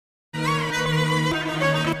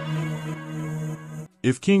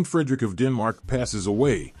If King Frederick of Denmark passes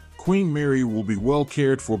away, Queen Mary will be well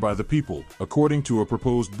cared for by the people, according to a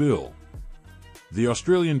proposed bill. The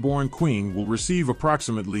Australian-born Queen will receive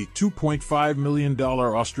approximately $2.5 million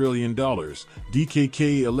Australian dollars,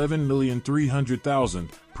 DKK 11,300,000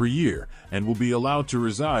 per year, and will be allowed to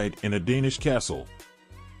reside in a Danish castle.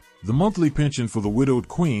 The monthly pension for the widowed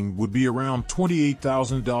queen would be around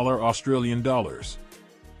 $28,000 Australian dollars.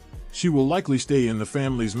 She will likely stay in the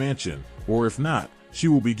family's mansion, or if not, she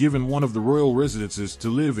will be given one of the royal residences to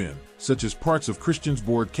live in, such as parts of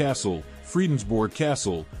Christiansborg Castle, Fredensborg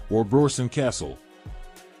Castle, or Brorson Castle.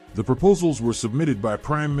 The proposals were submitted by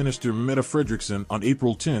Prime Minister Meta Frederickson on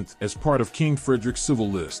April 10 as part of King Frederick's civil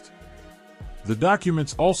list. The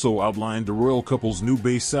documents also outlined the royal couple's new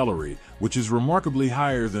base salary, which is remarkably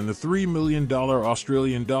higher than the $3 million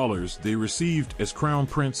Australian dollars they received as Crown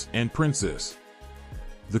Prince and Princess.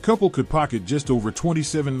 The couple could pocket just over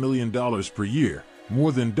 $27 million per year,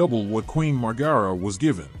 more than double what Queen Margara was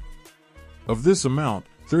given. Of this amount,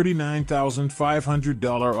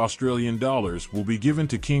 $39,500 Australian dollars will be given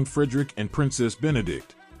to King Frederick and Princess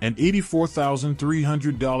Benedict, and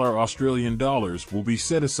 $84,300 Australian dollars will be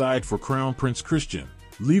set aside for Crown Prince Christian,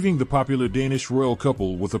 leaving the popular Danish royal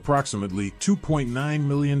couple with approximately $2.9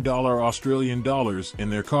 million Australian dollars in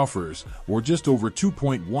their coffers, or just over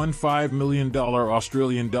 $2.15 million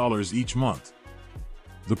Australian dollars each month.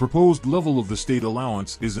 The proposed level of the state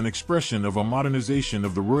allowance is an expression of a modernization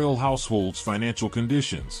of the royal household's financial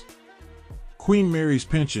conditions. Queen Mary's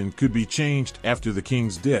pension could be changed after the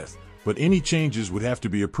king's death, but any changes would have to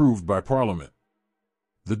be approved by Parliament.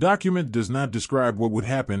 The document does not describe what would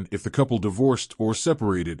happen if the couple divorced or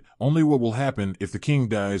separated, only what will happen if the king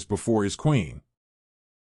dies before his queen.